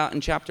talks about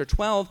in chapter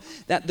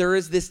 12 that there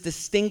is this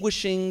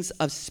distinguishings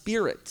of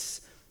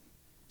spirits.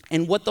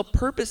 And what the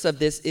purpose of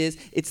this is,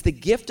 it's the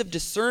gift of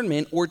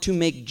discernment, or to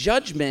make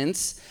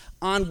judgments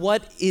on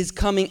what is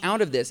coming out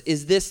of this.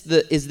 Is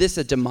this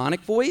a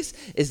demonic voice?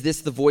 Is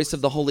this the voice of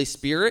the Holy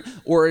Spirit?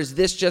 Or is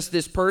this just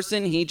this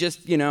person? He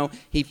just,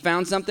 he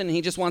found something and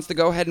he just wants to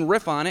go ahead and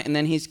riff on it, and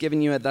then he's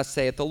giving you a thus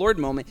saith the Lord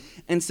moment.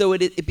 And so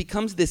it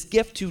becomes this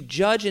gift to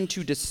judge and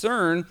to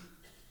discern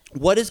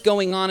what is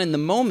going on in the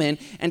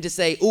moment, and to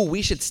say,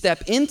 we should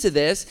step into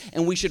this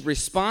and we should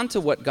respond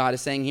to what God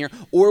is saying here,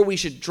 or we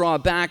should draw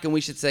back and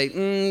we should say,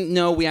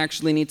 no, we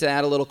actually need to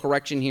add a little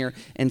correction here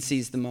and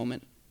seize the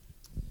moment.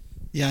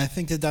 Yeah, I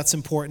think that's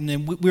important.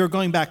 And we were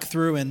going back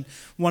through, and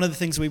one of the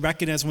things we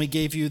recognized when we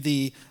gave you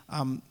the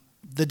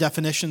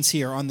definitions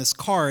here on this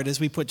card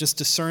is we put just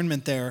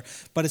discernment there,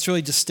 but it's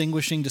really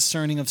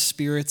discerning of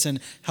spirits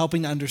and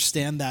helping to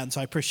understand that. And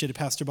so I appreciated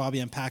Pastor Bobby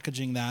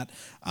unpackaging that,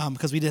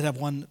 because we did have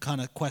one kind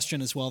of question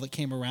as well that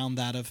came around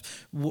that of,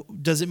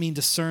 does it mean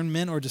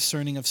discernment or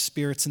discerning of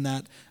spirits? And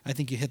that, I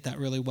think you hit that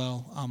really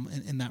well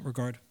in that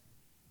regard.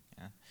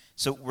 Yeah.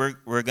 So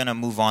we're going to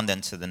move on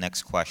then to the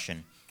next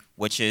question,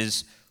 which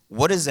is,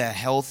 what is a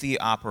healthy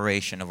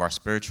operation of our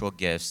spiritual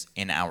gifts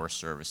in our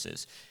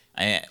services?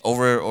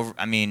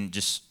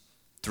 Just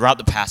throughout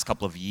the past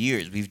couple of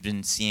years, we've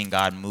been seeing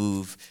God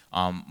move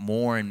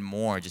more and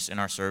more just in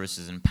our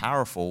services in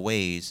powerful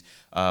ways.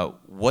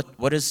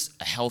 What does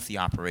a healthy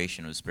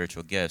operation of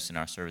spiritual gifts in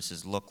our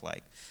services look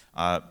like?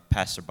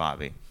 Pastor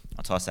Bobby,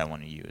 I'll toss that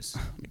one to you.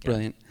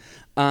 Brilliant.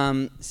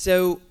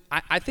 So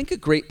I think a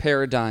great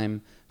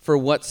paradigm for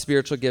what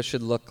spiritual gifts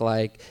should look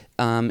like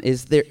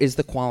is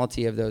the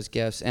quality of those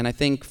gifts. And I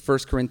think 1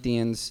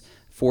 Corinthians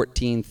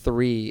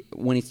 14:3,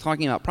 when he's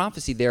talking about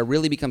prophecy there,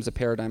 really becomes a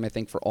paradigm, I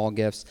think, for all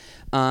gifts.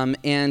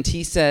 And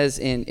he says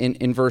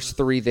in verse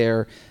 3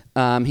 there,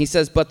 he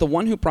says, but the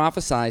one who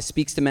prophesies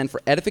speaks to men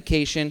for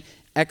edification,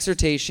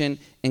 exhortation,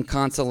 and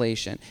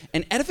consolation.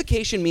 And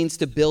edification means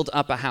to build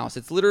up a house.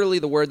 It's literally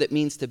the word that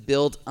means to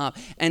build up.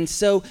 And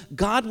so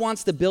God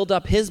wants to build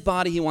up his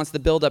body. He wants to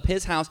build up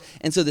his house.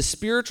 And so the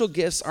spiritual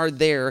gifts are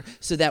there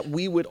so that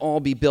we would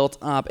all be built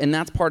up. And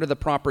that's part of the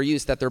proper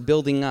use, that they're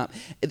building up.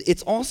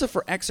 It's also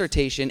for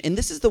exhortation. And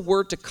this is the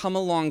word to come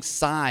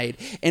alongside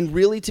and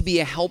really to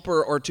be a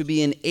helper or to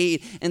be an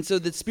aid. And so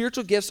the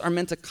spiritual gifts are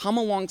meant to come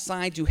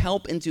alongside to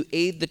help and to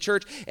aid the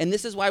church. And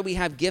this is why we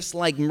have gifts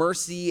like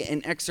mercy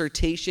and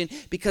exhortation,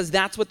 because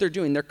that's that's what they're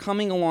doing. They're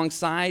coming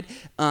alongside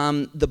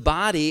the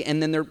body, and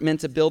then they're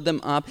meant to build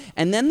them up.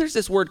 And then there's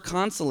this word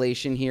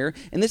consolation here,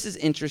 and this is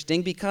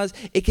interesting because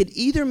it could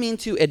either mean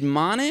to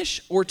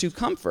admonish or to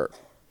comfort.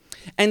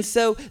 And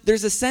so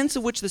there's a sense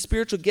in which the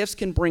spiritual gifts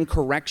can bring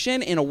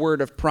correction in a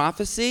word of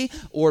prophecy,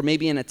 or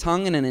maybe in a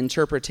tongue and an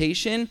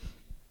interpretation,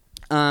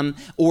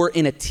 or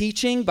in a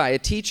teaching by a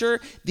teacher.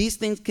 These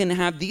things can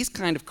have these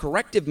kind of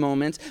corrective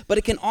moments, but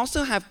it can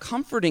also have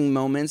comforting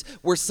moments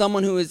where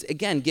someone who is,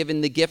 again, given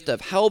the gift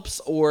of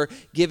helps or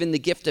given the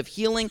gift of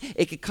healing,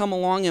 it could come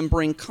along and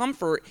bring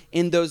comfort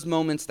in those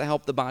moments to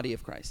help the body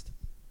of Christ.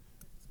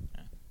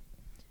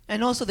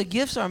 And also the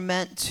gifts are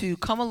meant to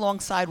come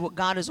alongside what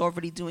God is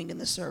already doing in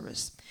the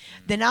service.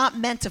 They're not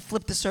meant to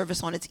flip the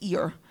service on its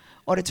ear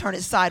or to turn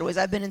it sideways.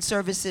 I've been in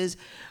services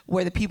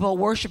where the people are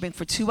worshiping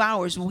for 2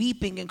 hours,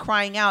 weeping and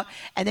crying out,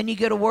 and then you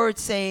get a word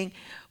saying,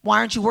 "Why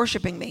aren't you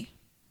worshiping me?"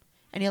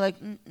 And you're like,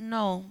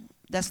 "No,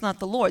 that's not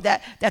the Lord."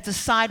 That's a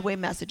sideway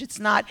message. It's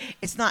not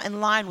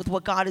in line with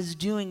what God is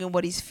doing and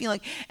what he's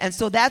feeling. And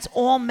so that's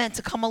all meant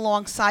to come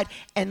alongside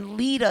and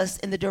lead us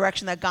in the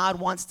direction that God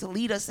wants to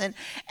lead us in.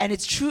 And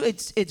it's true,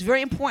 it's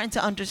very important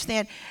to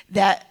understand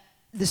that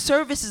the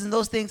services and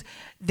those things,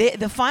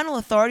 the final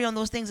authority on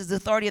those things is the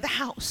authority of the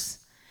house.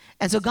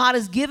 And so God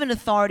has given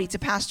authority to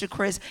Pastor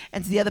Chris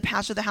and to the other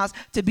pastor of the house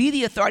to be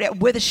the authority.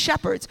 We're the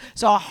shepherds.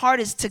 So our heart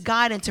is to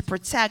guide and to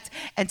protect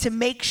and to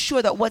make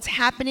sure that what's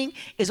happening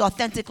is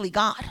authentically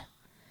God.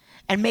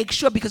 And make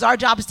sure, because our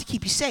job is to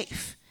keep you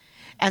safe.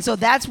 And so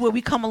that's where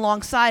we come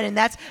alongside, and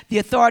that's the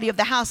authority of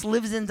the house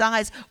lives and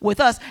dies with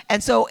us.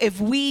 And so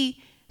if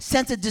we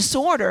sense a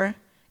disorder,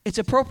 it's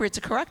appropriate to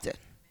correct it.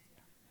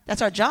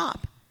 That's our job.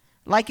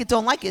 Like it,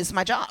 don't like it, it's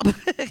my job.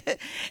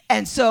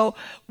 And so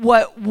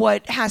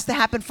what has to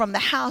happen from the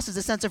house is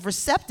a sense of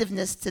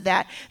receptiveness to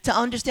that, to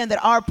understand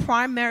that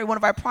one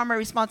of our primary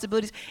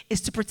responsibilities is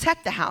to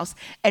protect the house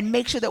and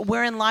make sure that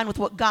we're in line with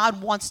what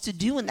God wants to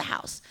do in the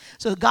house.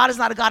 So God is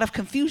not a God of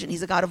confusion,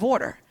 he's a God of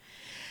order.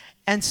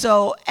 And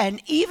so,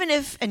 and even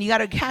if, and you got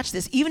to catch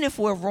this, even if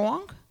we're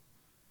wrong,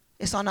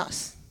 it's on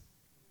us.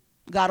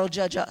 God will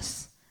judge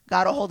us.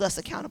 God will hold us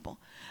accountable.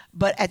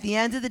 But at the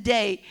end of the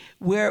day,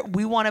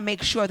 we want to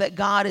make sure that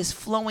God is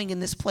flowing in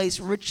this place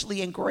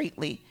richly and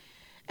greatly.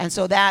 And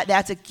so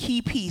that's a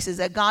key piece, is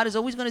that God is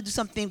always going to do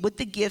something with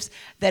the gifts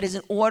that is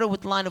in order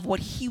with the line of what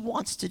he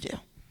wants to do.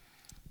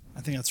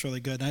 I think that's really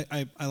good.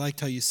 I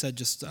liked how you said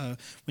just when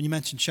you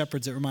mentioned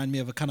shepherds, it reminded me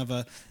of a kind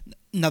of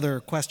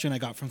another question I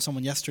got from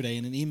someone yesterday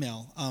in an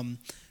email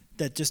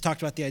that just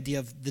talked about the idea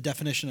of the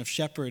definition of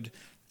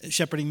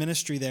shepherding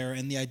ministry there,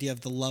 and the idea of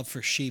the love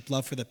for sheep,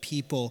 love for the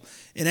people.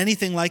 In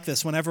anything like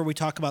this, whenever we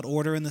talk about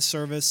order in the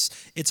service,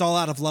 it's all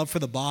out of love for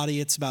the body.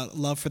 It's about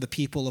love for the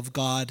people of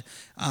God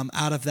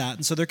out of that.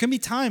 And so there can be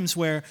times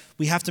where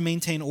we have to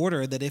maintain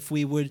order, that if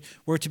we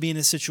were to be in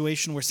a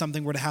situation where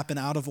something were to happen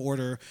out of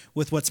order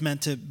with what's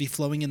meant to be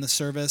flowing in the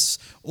service,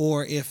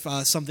 or if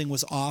something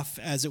was off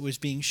as it was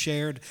being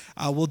shared,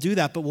 we'll do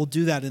that, but we'll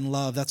do that in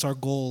love. That's our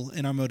goal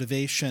and our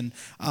motivation.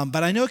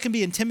 But I know it can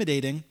be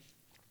intimidating.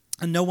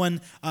 And no one,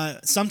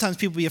 sometimes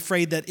people be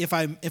afraid that if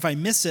I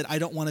miss it, I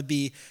don't want to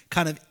be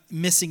kind of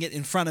missing it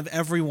in front of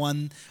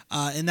everyone,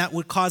 and that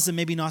would cause them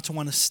maybe not to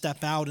want to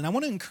step out. And I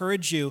want to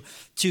encourage you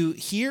to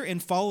hear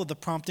and follow the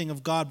prompting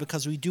of God,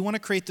 because we do want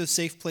to create those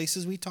safe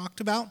places we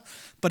talked about.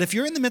 But if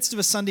you're in the midst of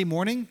a Sunday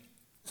morning,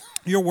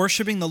 you're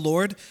worshiping the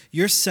Lord,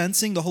 you're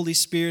sensing the Holy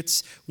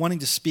Spirit's wanting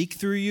to speak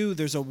through you,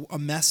 there's a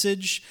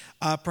message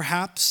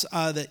perhaps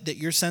that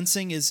you're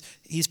sensing is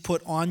he's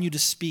put on you to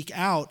speak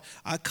out,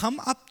 come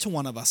up to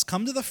one of us,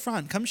 come to the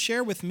front, come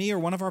share with me or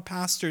one of our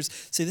pastors,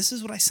 say, this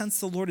is what I sense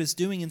the Lord is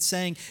doing and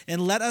saying,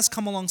 and let us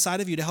come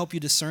alongside of you to help you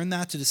discern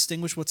that, to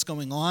distinguish what's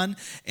going on.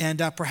 And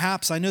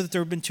perhaps, I know that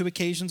there have been 2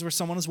 occasions where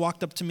someone has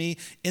walked up to me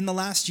in the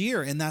last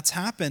year, and that's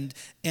happened,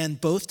 and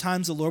both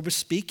times the Lord was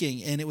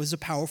speaking, and it was a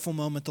powerful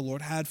moment the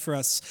Lord had for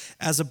us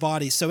as a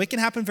body. So it can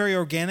happen very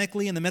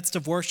organically in the midst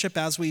of worship,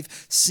 as we've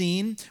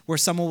seen, where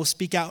someone will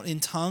speak out in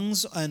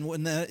tongues, and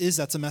when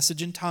that's a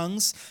message in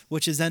tongues,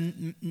 which is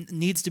then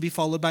needs to be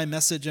followed by a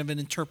message of an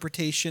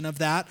interpretation of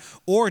that,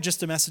 or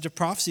just a message of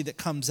prophecy that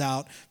comes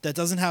out that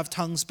doesn't have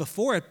tongues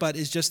before it, but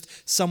is just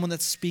someone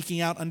that's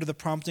speaking out under the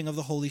prompting of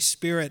the Holy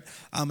Spirit.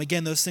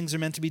 Again, those things are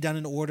meant to be done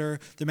in order.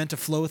 They're meant to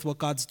flow with what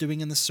God's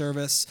doing in the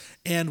service,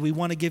 and we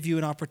want to give you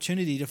an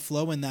opportunity to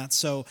flow in that.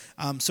 So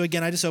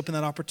again, I just open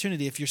that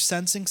opportunity. If you're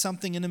sensing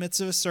something in the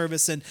midst of a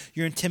service and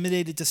you're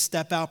intimidated to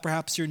step out,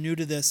 perhaps you're new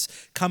to this,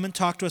 come and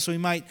talk to us. We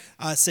might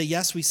say,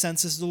 yes, we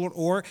sense this is the Lord,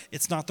 or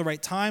it's not the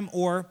right time,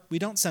 or we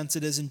don't sense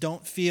it is, and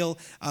don't feel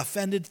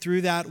offended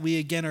through that. We,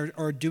 again,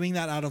 are doing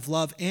that out of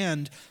love,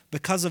 and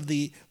because of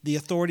the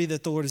authority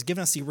that the Lord has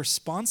given us, the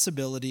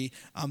responsibility,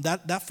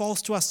 that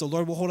falls to us. The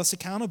Lord will hold us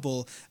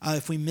accountable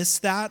if we miss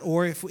that,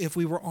 or if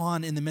we were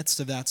on in the midst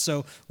of that.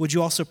 So would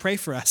you also pray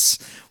for us?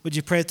 Would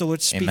you pray that the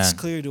Lord speaks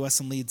clearly to us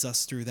and leads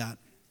us through that?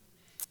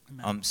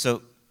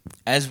 So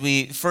as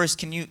we first,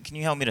 can you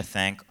help me to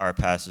thank our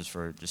pastors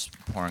for just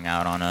pouring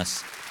out on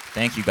us?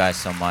 Thank you guys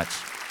so much.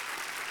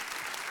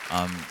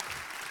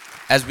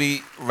 as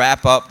we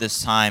wrap up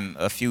this time,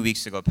 a few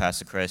weeks ago,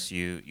 Pastor Chris,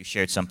 you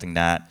shared something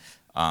that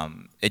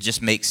it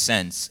just makes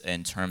sense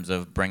in terms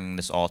of bringing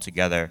this all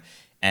together.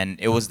 And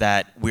it was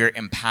that we're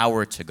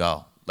empowered to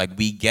go. Like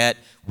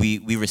we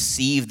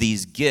receive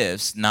these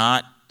gifts,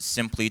 not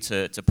simply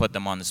to put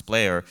them on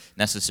display or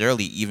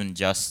necessarily even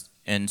just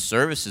in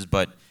services,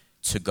 but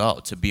to go,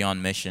 to be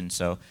on mission.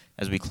 So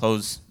as we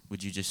close,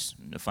 would you just,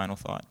 the final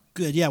thought?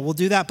 Good, yeah, we'll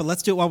do that, but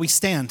let's do it while we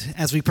stand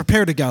as we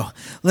prepare to go,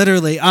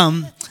 literally.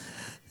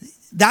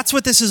 That's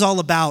what this is all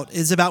about,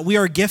 we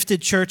are a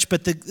gifted church,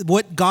 but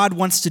what God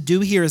wants to do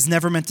here is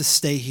never meant to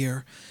stay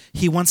here.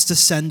 He wants to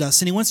send us,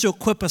 and he wants to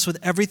equip us with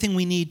everything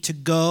we need to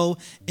go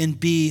and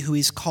be who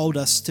he's called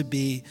us to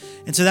be.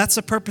 And so that's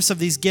the purpose of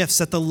these gifts,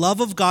 that the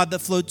love of God that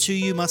flowed to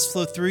you must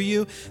flow through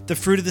you. The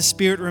fruit of the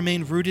Spirit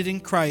remain rooted in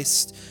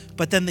Christ,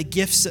 but then the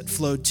gifts that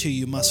flowed to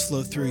you must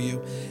flow through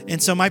you.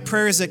 And so my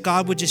prayer is that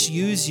God would just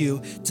use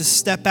you to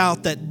step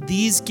out, that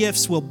these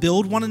gifts will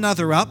build one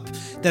another up,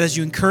 that as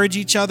you encourage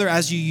each other,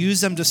 as you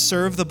use them to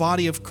serve the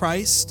body of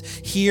Christ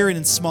here and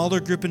in smaller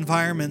group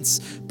environments,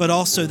 but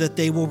also that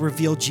they will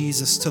reveal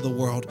Jesus to the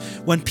world.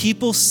 When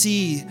people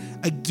see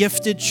a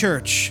gifted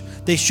church,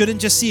 they shouldn't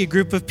just see a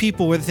group of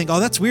people where they think, oh,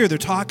 that's weird, they're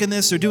talking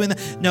this, they're doing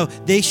that. No,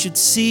 they should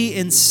see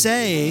and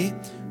say,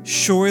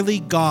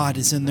 surely God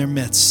is in their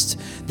midst.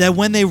 That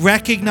when they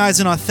recognize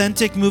an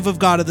authentic move of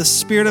God, of the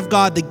Spirit of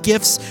God, the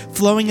gifts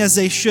flowing as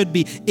they should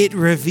be, it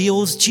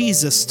reveals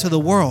Jesus to the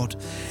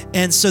world.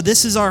 And so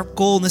this is our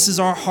goal and this is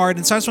our heart.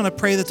 And so I just want to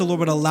pray that the Lord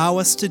would allow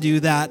us to do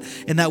that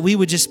and that we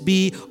would just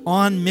be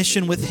on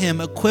mission with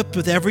him, equipped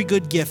with every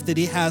good gift that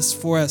he has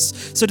for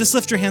us. So just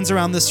lift your hands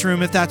around this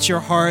room if that's your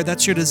heart,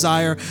 that's your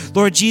desire.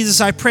 Lord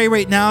Jesus, I pray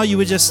right now you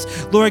would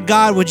just, Lord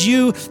God, would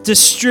you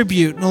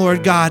distribute,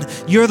 Lord God,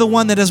 you're the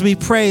one that as we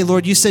pray,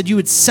 Lord, you said you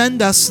would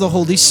send us the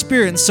Holy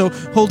Spirit. And so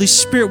Holy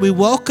Spirit, we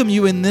welcome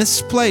you in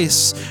this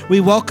place.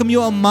 We welcome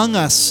you among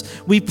us.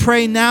 We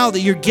pray now that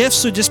your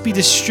gifts would just be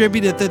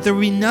distributed, that there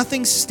would be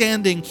nothing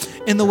standing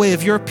in the way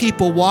of your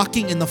people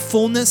walking in the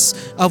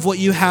fullness of what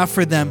you have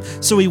for them.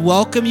 So we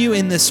welcome you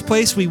in this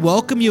place. We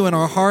welcome you in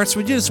our hearts.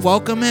 Would you just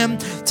welcome him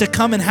to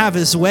come and have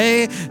his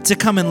way, to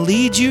come and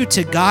lead you,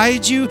 to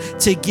guide you,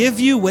 to give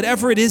you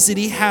whatever it is that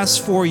he has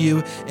for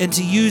you and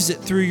to use it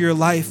through your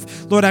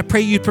life. Lord, I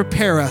pray you'd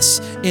prepare us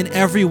in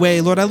every way.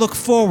 Lord,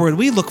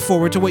 we look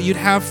forward to what you'd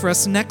have for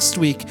us next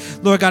week.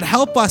 Lord God,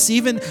 help us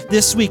even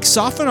this week.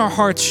 Soften our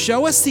hearts.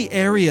 Show us the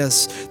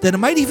areas that it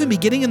might even be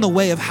getting in the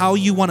way of how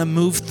you want to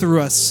move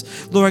through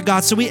us, Lord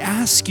God. So we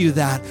ask you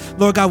that,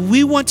 Lord God,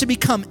 we want to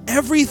become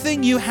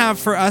everything you have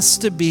for us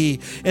to be.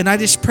 And I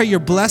just pray your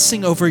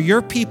blessing over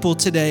your people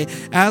today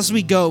as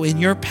we go in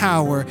your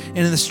power and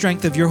in the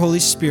strength of your Holy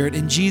Spirit.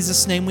 In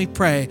Jesus' name we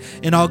pray.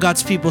 And all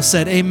God's people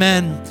said,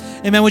 amen.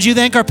 Amen. Would you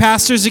thank our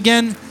pastors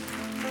again?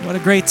 What a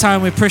great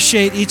time. We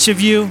appreciate each of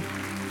you.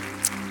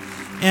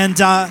 And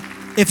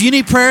if you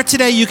need prayer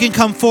today, you can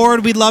come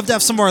forward. We'd love to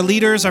have some of our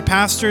leaders, our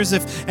pastors.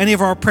 If any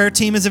of our prayer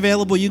team is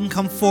available, you can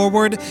come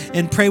forward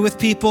and pray with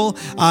people.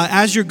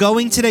 As you're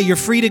going today, you're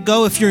free to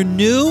go. If you're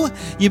new,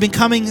 you've been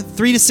coming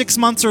 3 to 6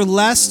 months or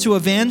less to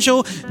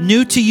Evangel,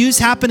 new to you's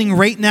happening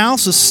right now.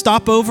 So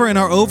stop over in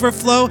our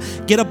overflow,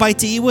 get a bite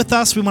to eat with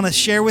us. We want to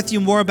share with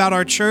you more about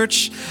our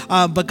church.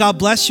 But God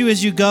bless you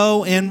as you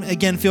go. And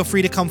again, feel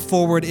free to come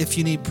forward if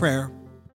you need prayer.